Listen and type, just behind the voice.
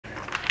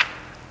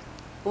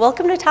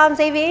Welcome to Tom's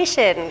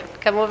Aviation.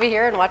 Come over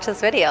here and watch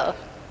this video.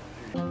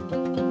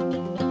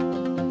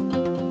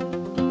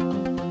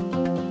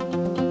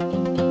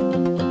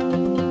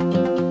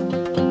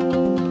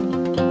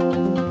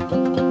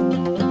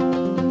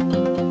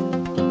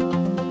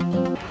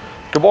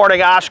 Good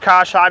morning,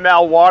 Oshkosh. I'm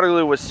Al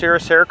Waterlou with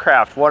Cirrus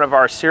Aircraft, one of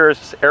our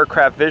Cirrus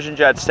Aircraft Vision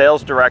Jet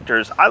sales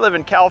directors. I live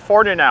in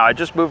California now. I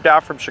just moved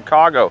out from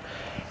Chicago.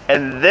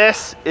 And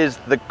this is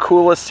the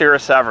coolest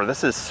Cirrus ever.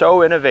 This is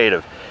so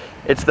innovative.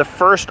 It's the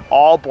first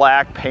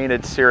all-black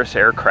painted Cirrus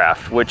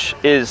aircraft, which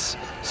is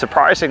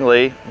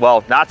surprisingly,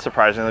 well, not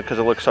surprisingly because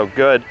it looks so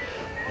good,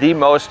 the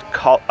most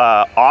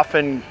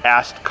often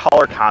asked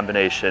color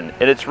combination.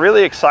 And it's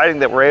really exciting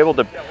that we're able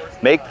to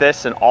make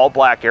this an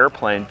all-black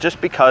airplane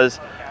just because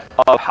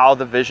of how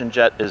the Vision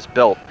Jet is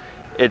built.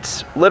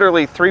 It's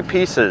literally 3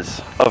 pieces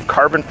of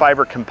carbon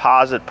fiber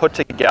composite put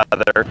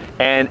together,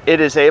 and it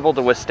is able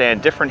to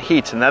withstand different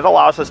heats, and that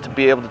allows us to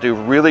be able to do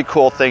really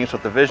cool things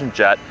with the Vision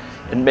Jet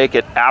and make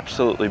it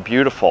absolutely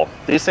beautiful.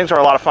 These things are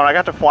a lot of fun. I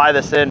got to fly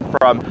this in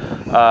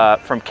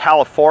from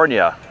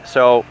California,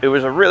 so it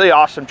was a really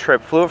awesome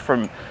trip. Flew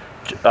from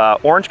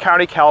Orange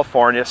County,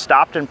 California,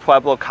 stopped in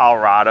Pueblo,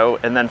 Colorado,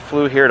 and then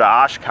flew here to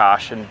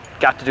Oshkosh and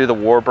got to do the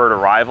warbird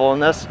arrival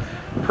in this.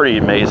 Pretty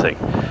amazing.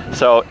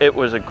 So it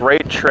was a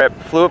great trip.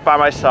 Flew it by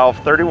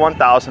myself,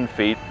 31,000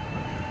 feet.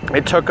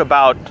 It took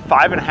about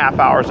 5.5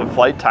 hours of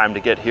flight time to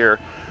get here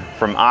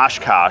from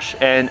Oshkosh,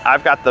 and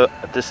I've got the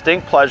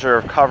distinct pleasure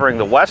of covering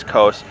the West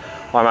Coast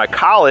while my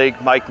colleague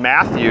Mike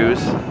Matthews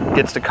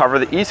gets to cover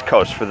the East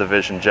Coast for the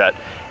Vision Jet,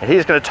 and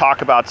he's going to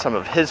talk about some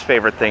of his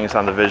favorite things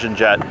on the Vision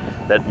Jet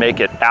that make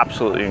it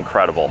absolutely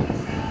incredible.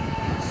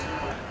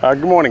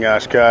 Good morning,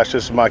 Oshkosh.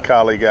 This is my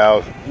colleague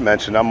Al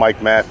mentioned. I'm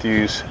Mike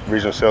Matthews,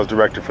 Regional Sales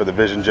Director for the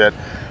Vision Jet.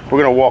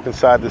 We're going to walk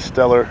inside this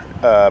stellar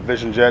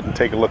Vision Jet and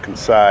take a look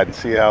inside and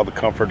see how the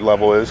comfort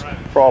level is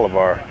for all of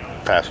our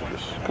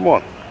passengers. Come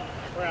on.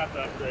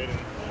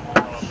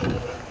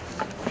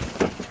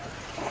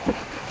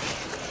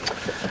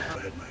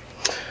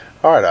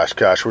 All right,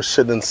 Oshkosh, we're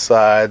sitting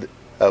inside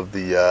of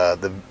the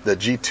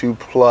G2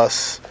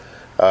 Plus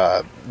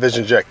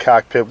Vision Jet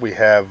cockpit. We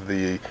have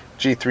the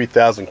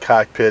G3000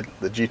 cockpit,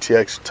 the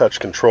GTX touch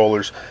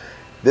controllers.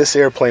 This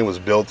airplane was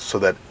built so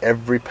that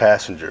every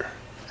passenger,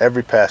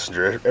 every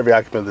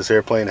occupant of this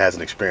airplane has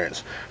an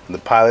experience, from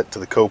the pilot to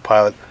the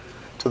co-pilot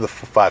to the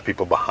 5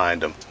 people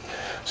behind them.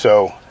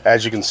 So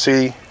as you can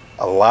see,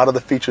 a lot of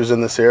the features in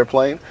this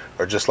airplane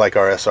are just like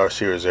our SR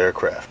series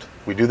aircraft.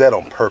 We do that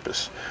on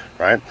purpose,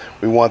 right?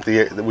 We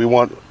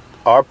want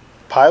our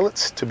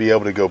pilots to be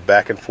able to go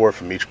back and forth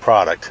from each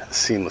product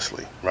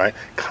seamlessly, right?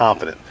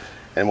 Confident.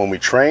 And when we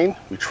train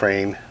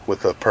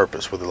with a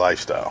purpose, with a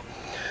lifestyle.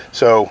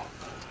 So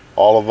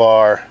all of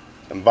our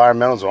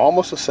environmentals are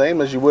almost the same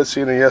as you would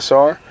see in the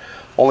SR.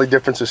 Only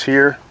difference is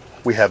here,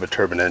 we have a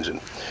turbine engine.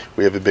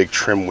 We have a big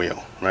trim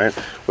wheel, right?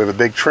 We have a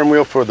big trim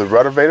wheel for the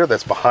ruddervator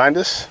that's behind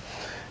us.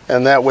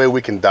 And that way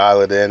we can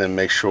dial it in and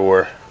make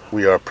sure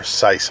we are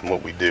precise in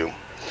what we do.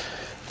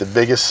 The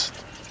biggest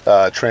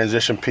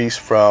transition piece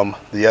from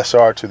the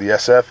SR to the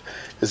SF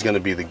is going to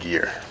be the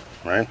gear,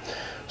 right?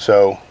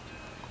 So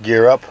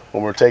gear up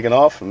when we're taking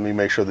off, and we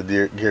make sure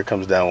the gear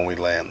comes down when we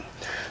land.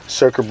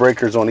 Circuit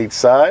breakers on each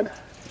side,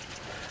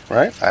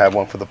 right? I have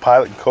one for the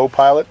pilot and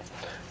co-pilot,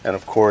 and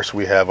of course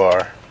we have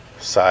our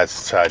side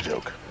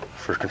yoke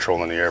for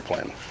controlling the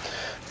airplane.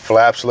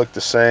 Flaps look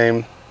the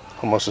same,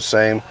 almost the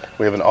same.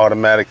 We have an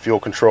automatic fuel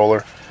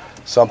controller.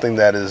 Something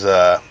that is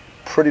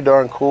pretty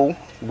darn cool,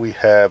 we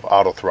have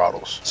auto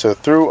throttles. So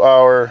through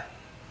our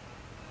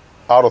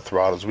auto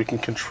throttles, we can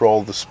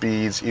control the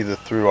speeds either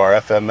through our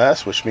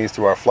FMS, which means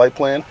through our flight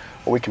plan,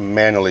 or we can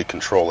manually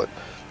control it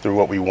through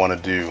what we want to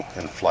do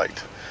in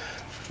flight.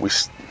 We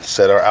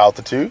set our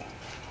altitude,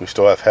 we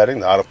still have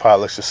heading, the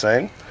autopilot looks the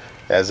same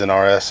as in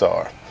our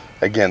SR.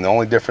 Again, the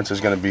only difference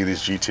is going to be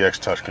these GTX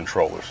touch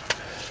controllers.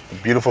 The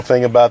beautiful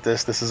thing about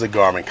this is a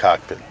Garmin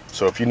cockpit.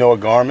 So if you know a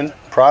Garmin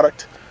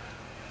product,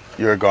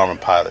 you're a Garmin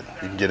pilot.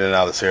 You can get in and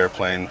out of this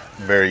airplane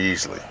very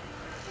easily.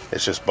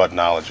 It's just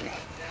buttonology.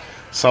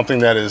 Something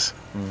that is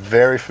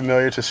very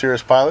familiar to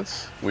Cirrus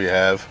pilots, we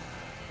have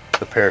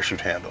the parachute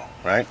handle,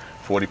 right?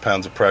 40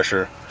 pounds of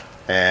pressure,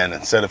 and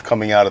instead of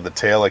coming out of the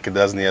tail like it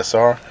does in the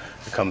SR,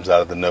 it comes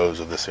out of the nose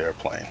of this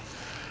airplane,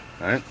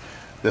 right?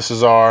 This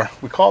is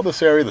we call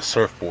this area the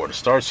surfboard. It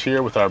starts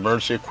here with our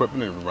emergency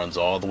equipment and it runs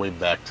all the way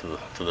back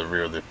to the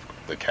rear of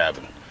the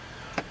cabin.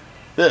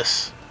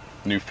 This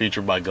new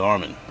feature by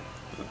Garmin,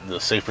 the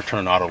Safe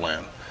Return Auto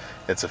Land.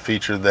 It's a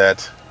feature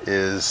that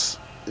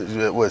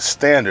it was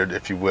standard,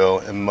 if you will,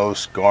 in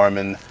most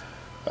Garmin,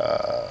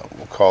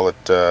 we'll call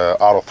it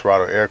auto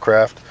throttle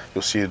aircraft.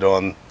 You'll see it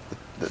on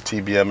the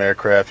TBM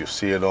aircraft, you'll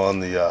see it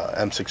on the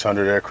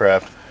M600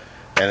 aircraft,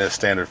 and it's a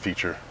standard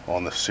feature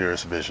on the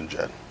Cirrus Vision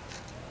Jet.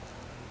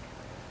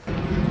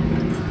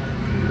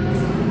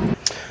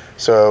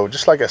 So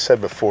just like I said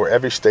before,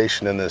 every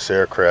station in this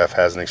aircraft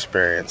has an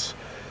experience.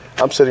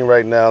 I'm sitting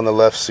right now in the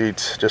left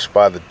seat just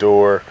by the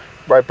door,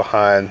 right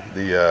behind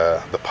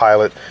the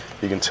pilot.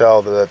 You can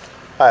tell that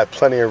I have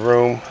plenty of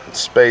room and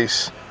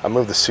space. I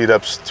moved the seat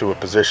ups to a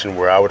position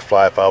where I would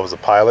fly if I was a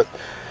pilot,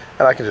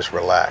 and I can just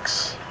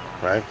relax,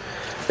 right?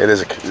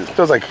 It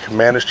feels like a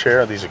commander's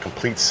chair. These are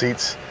complete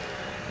seats,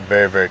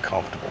 very, very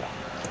comfortable.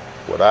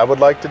 What I would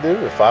like to do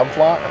if I'm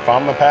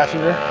a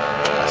passenger,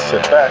 I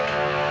sit back,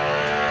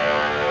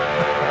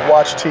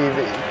 watch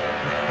TV.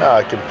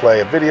 I can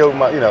play play video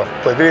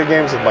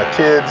games with my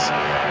kids.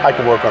 I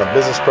can work on a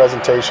business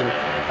presentation.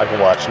 I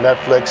can watch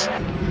Netflix.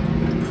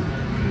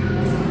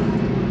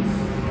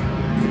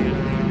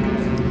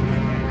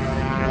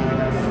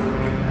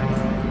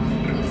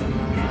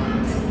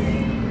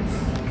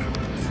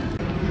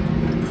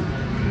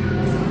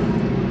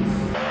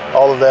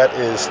 All of that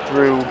is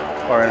through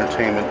our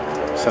entertainment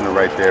center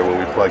right there where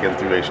we plug in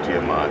through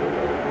HDMI.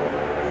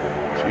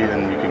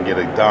 And you can get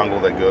a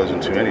dongle that goes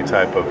into any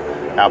type of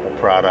Apple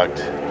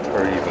product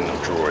or even a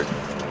Droid.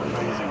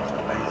 Amazing,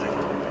 amazing.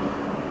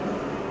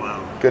 Wow.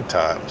 Good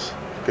times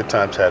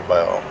had by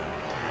all.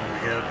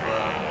 And we have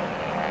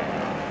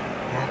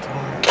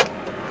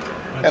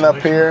And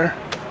up here,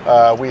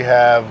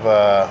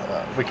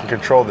 we can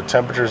control the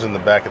temperatures in the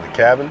back of the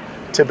cabin.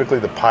 Typically,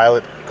 the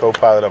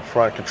co-pilot up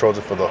front controls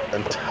it for the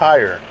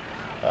entire,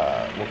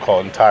 we'll call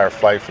it entire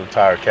flight for the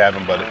entire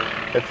cabin, but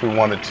if we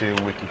wanted to,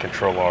 we can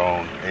control our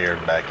own air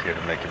back here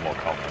to make it more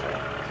comfortable.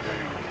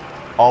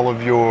 All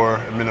of your,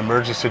 in an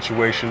emergency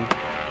situation,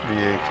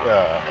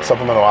 the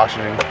supplemental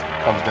oxygen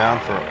comes down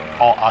for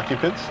all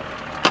occupants,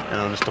 and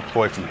it'll just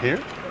deploy from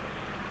here,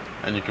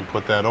 and you can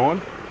put that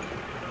on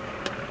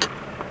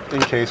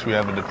in case we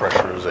have a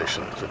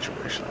depressurization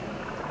situation.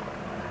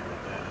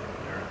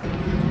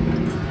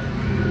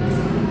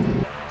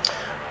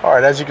 All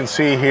right, as you can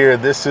see here,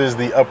 this is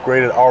the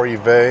upgraded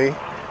REV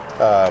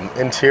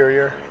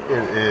interior.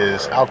 It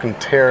is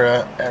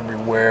Alcantara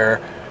everywhere,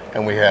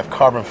 and we have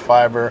carbon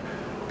fiber,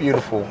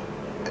 beautiful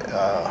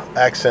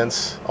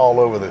accents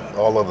all over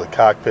the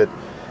cockpit.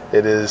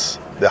 It is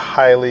the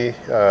highly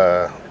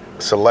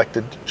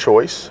selected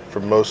choice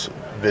for most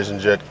Vision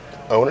Jet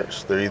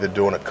owners. They're either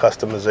doing a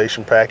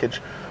customization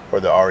package or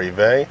the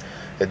REV.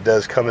 It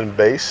does come in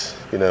base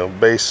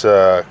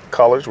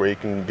colors where you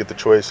can get the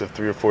choice of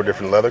 3 or 4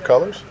 different leather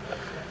colors.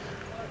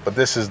 But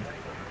this is,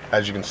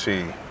 as you can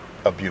see,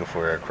 a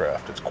beautiful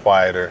aircraft. It's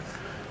quieter,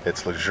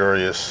 it's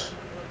luxurious,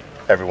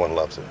 everyone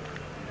loves it.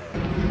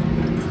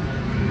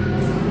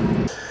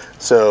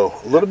 So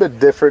a little bit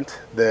different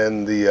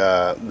than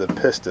the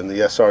piston,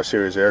 the SR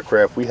series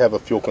aircraft. We have a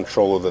fuel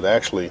controller that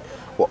actually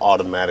will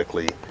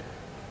automatically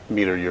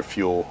meter your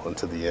fuel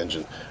into the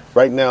engine.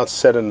 Right now it's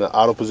set in the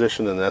auto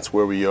position, and that's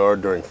where we are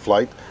during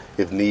flight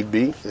if need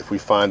be. If we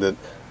find that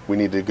we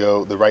need to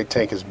go, the right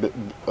tank is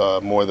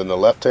more than the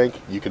left tank,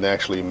 you can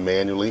actually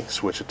manually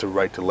switch it to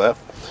right to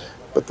left,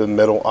 but the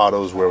middle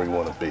auto is where we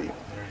want to be. There you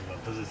go.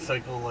 Does it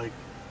cycle like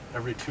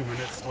every 2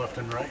 minutes left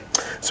and right?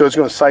 So it's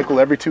going to cycle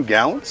every 2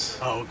 gallons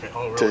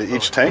really? to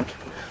each tank.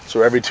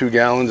 So every 2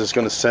 gallons it's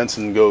going to sense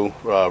and go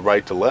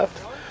right to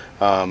left.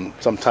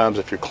 Sometimes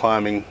if you're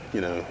climbing,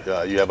 you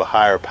have a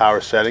higher power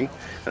setting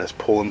and it's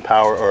pulling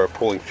power or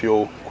pulling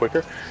fuel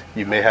quicker,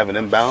 you may have an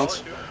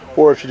imbalance.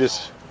 Or if you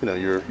just,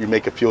 you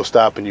make a fuel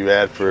stop and you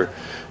ask for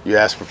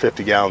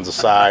 50 gallons a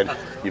side,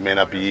 you may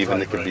not be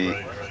even. It could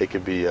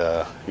be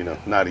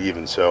not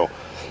even. So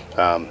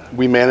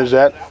we manage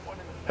that.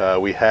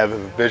 We have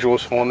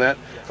visuals on that,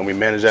 and we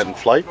manage that in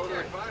flight,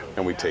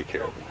 and we take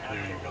care of it.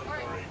 There you go.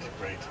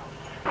 Great.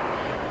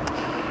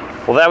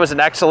 Well, that was an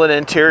excellent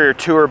interior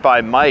tour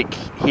by Mike.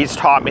 He's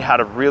taught me how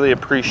to really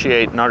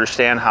appreciate and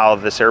understand how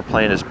this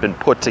airplane has been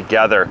put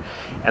together.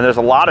 And there's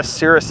a lot of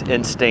Cirrus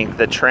instinct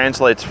that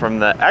translates from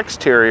the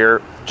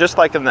exterior, just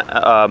like in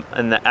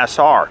the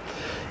SR.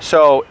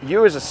 So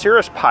you as a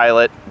Cirrus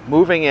pilot,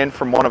 moving in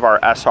from one of our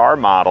SR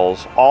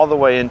models all the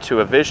way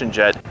into a Vision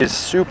Jet is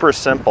super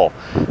simple.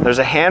 There's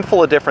a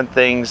handful of different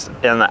things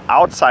on the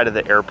outside of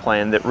the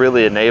airplane that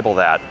really enable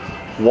that.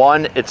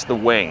 One, it's the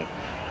wing.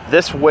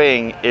 This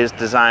wing is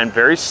designed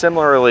very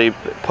similarly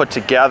put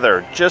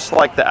together, just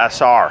like the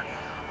SR.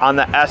 On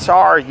the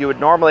SR, you would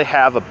normally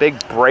have a big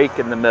break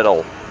in the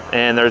middle,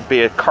 and there'd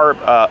be a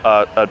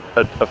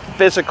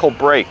physical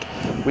break.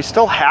 We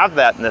still have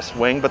that in this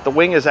wing, but the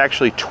wing is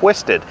actually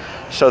twisted.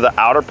 So the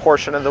outer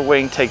portion of the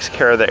wing takes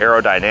care of the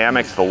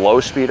aerodynamics, the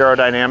low-speed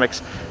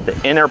aerodynamics. The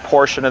inner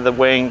portion of the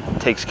wing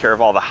takes care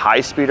of all the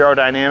high-speed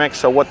aerodynamics.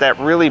 So what that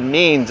really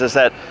means is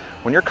that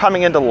when you're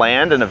coming into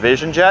land in a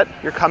Vision Jet,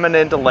 you're coming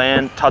into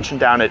land touching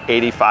down at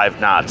 85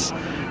 knots,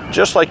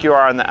 just like you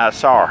are in the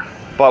SR.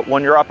 But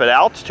when you're up at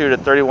altitude at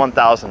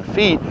 31,000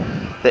 feet,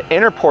 the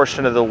inner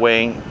portion of the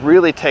wing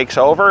really takes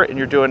over and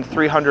you're doing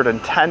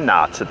 310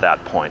 knots at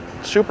that point.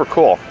 Super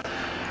cool.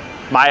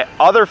 My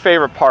other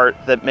favorite part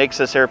that makes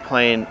this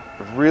airplane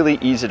really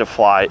easy to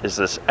fly is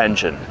this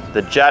engine.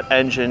 The jet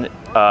engine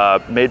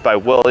made by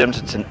Williams,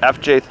 it's an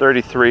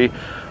FJ33,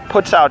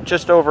 puts out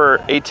just over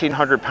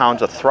 1,800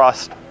 pounds of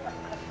thrust.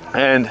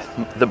 And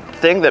the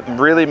thing that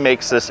really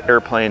makes this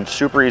airplane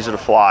super easy to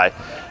fly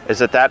is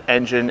that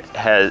engine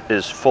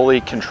is fully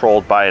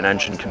controlled by an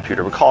engine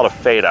computer. We call it a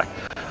FADEC.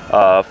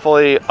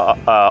 fully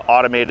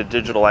automated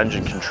digital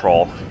engine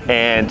control,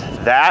 and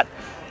that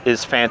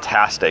is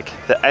fantastic.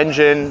 The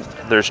engine,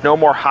 there's no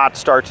more hot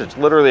starts. It's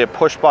literally a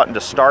push button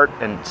to start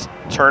and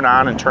turn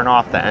on and turn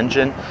off the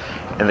engine,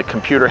 and the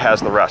computer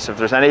has the rest. If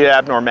there's any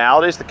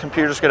abnormalities, the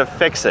computer's gonna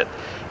fix it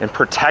and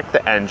protect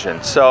the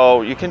engine.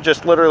 So you can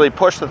just literally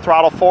push the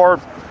throttle forward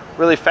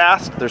really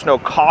fast. There's no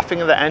coughing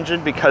of the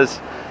engine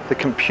because the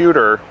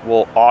computer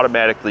will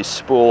automatically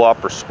spool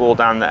up or spool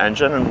down the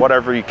engine and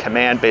whatever you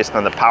command based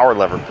on the power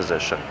lever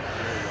position.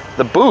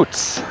 The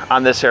boots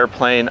on this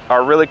airplane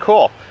are really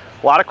cool.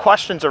 A lot of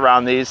questions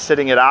around these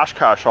sitting at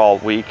Oshkosh all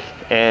week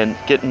and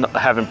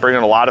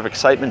bringing a lot of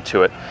excitement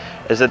to it,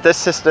 is that this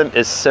system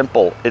is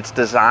simple. It's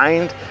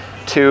designed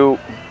to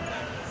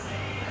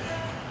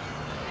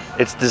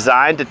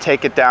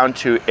take it down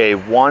to a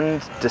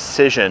one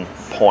decision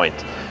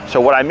point. So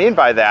what I mean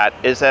by that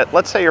is that,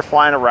 let's say you're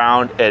flying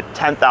around at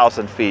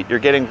 10,000 feet, you're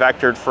getting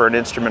vectored for an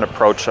instrument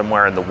approach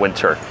somewhere in the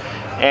winter,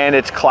 and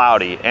it's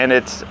cloudy and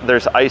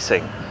there's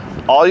icing.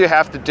 All you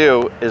have to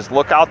do is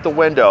look out the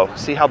window,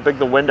 see how big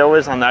the window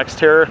is on the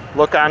exterior,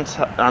 look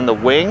on the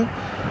wing,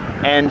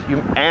 and you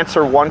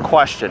answer one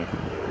question.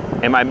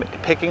 Am I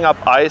picking up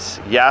ice,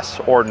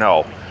 yes or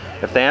no?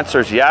 If the answer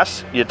is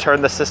yes, you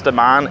turn the system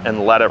on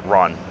and let it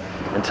run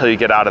until you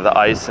get out of the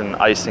ice and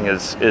icing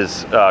is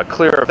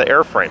clear of the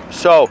airframe.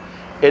 So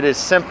it is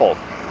simple.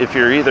 If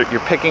you're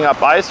picking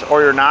up ice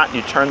or you're not,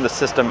 you turn the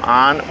system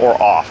on or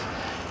off,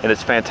 and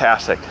it's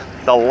fantastic.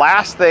 The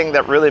last thing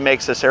that really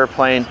makes this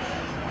airplane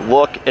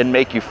look and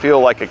make you feel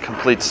like a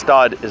complete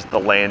stud is the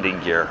landing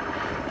gear.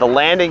 The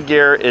landing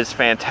gear is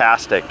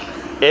fantastic.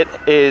 It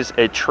is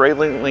a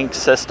trailing link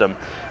system.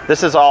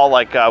 This is all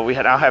like, we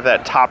now have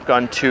that Top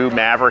Gun 2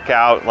 Maverick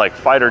out, like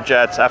fighter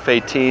jets,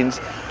 F-18s,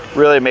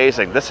 really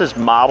amazing. This is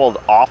modeled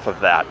off of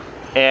that.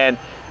 And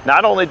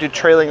not only do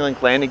trailing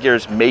link landing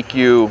gears make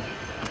you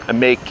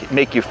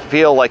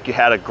feel like you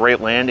had a great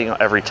landing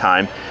every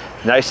time,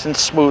 nice and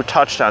smooth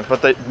touchdowns,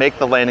 but they make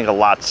the landing a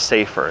lot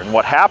safer. And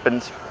what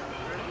happens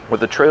with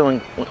the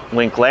trailing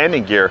link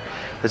landing gear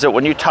is that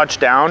when you touch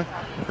down,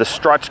 the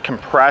struts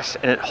compress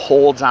and it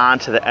holds on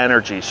to the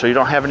energy, so you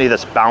don't have any of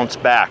this bounce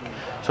back.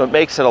 So it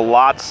makes it a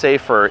lot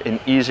safer and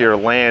easier to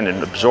land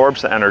and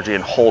absorbs the energy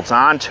and holds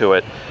on to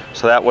it,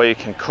 so that way you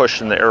can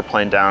cushion the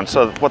airplane down.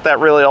 So what that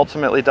really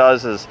ultimately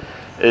does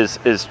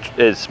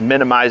is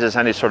minimizes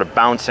any sort of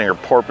bouncing or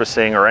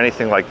porpoising or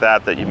anything like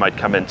that that you might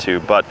come into.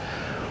 But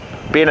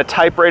being a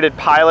type-rated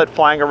pilot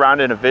flying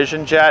around in a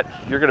Vision Jet,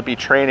 you're going to be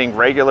training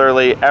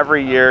regularly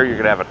every year. You're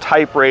going to have a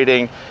type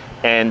rating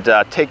and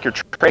take your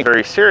training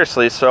very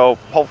seriously. So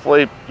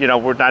hopefully, you know,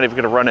 we're not even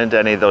going to run into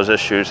any of those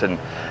issues, and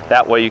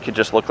that way you can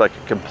just look like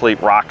a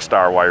complete rock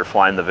star while you're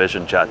flying the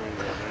Vision Jet.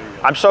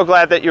 I'm so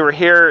glad that you were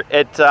here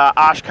at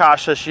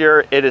Oshkosh this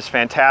year. It is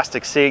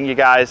fantastic seeing you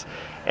guys.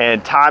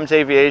 And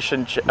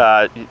TomsAviation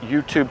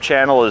YouTube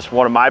channel is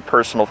one of my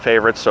personal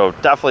favorites, so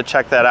definitely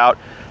check that out.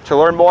 To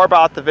learn more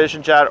about the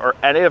Vision Jet or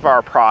any of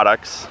our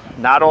products,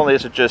 not only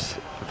is it just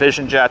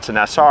Vision Jets and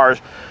SRs,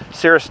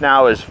 Cirrus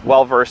now is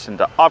well versed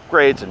into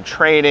upgrades and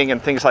training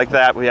and things like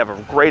that. We have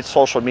a great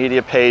social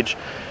media page.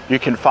 You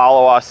can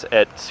follow us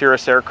at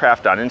Cirrus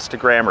Aircraft on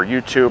Instagram or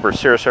YouTube or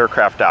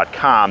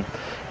cirrusaircraft.com.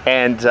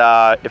 And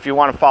if you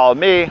want to follow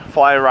me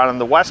flying around on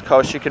the West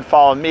Coast, you can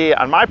follow me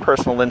on my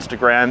personal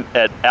Instagram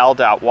at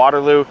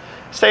l.waterlou.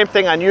 Same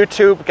thing on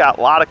YouTube. Got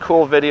a lot of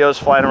cool videos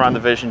flying around the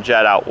Vision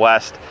Jet out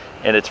west,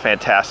 and it's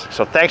fantastic.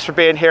 So thanks for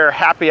being here.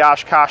 Happy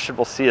Oshkosh, and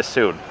we'll see you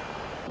soon.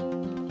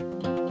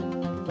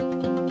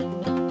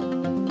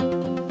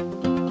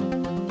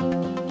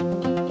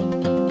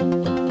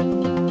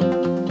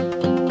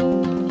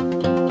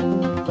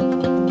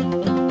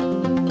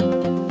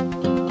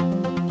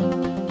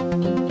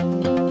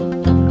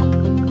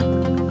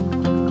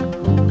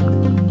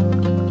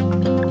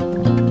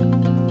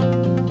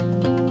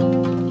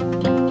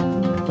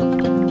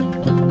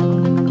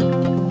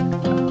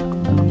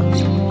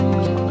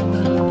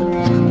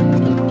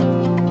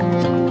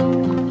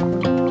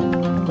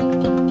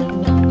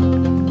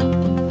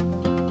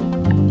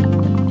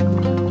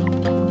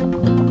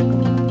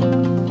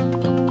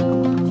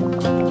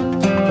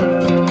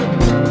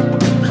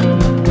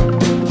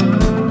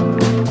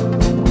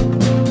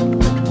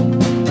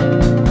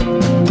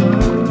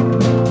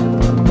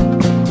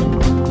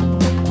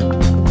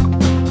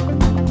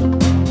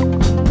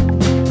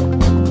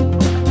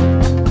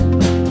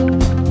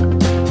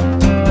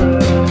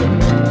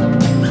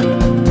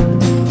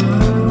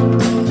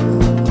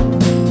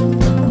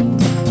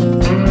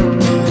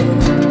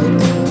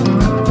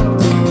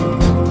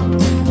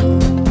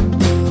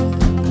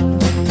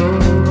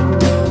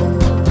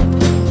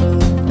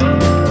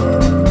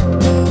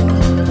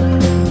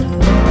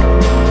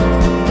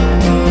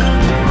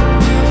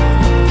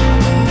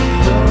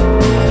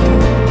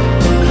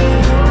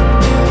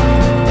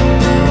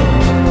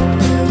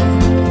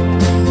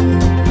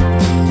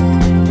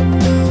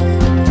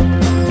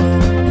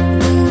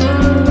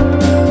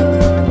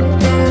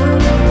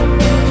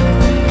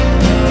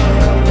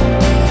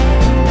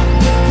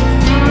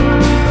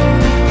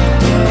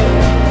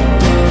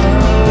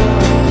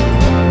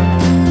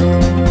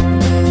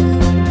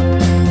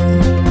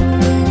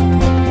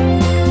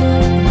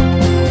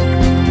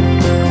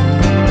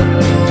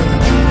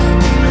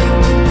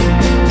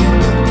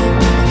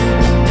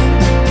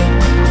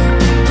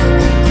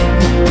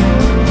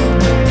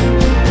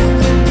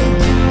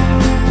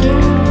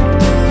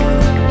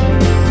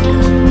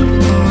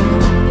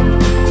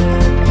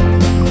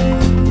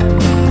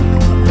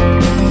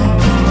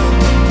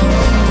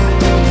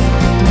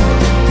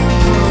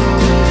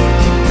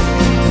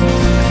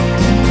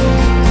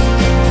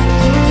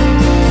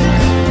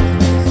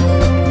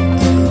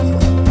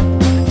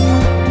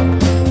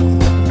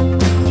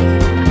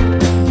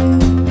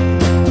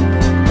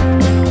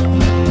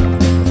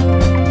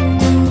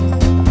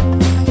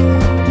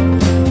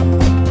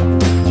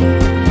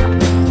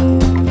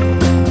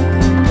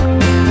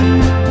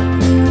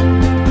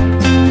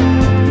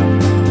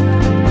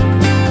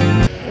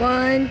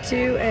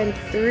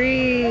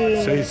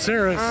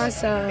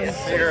 Awesome.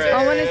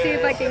 I want to see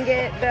if I can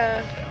get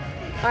the...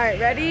 All right,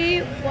 ready?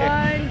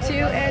 1, 2,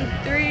 and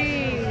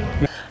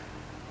 3.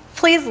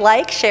 Please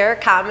like, share,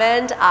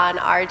 comment on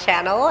our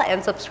channel,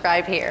 and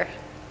subscribe here.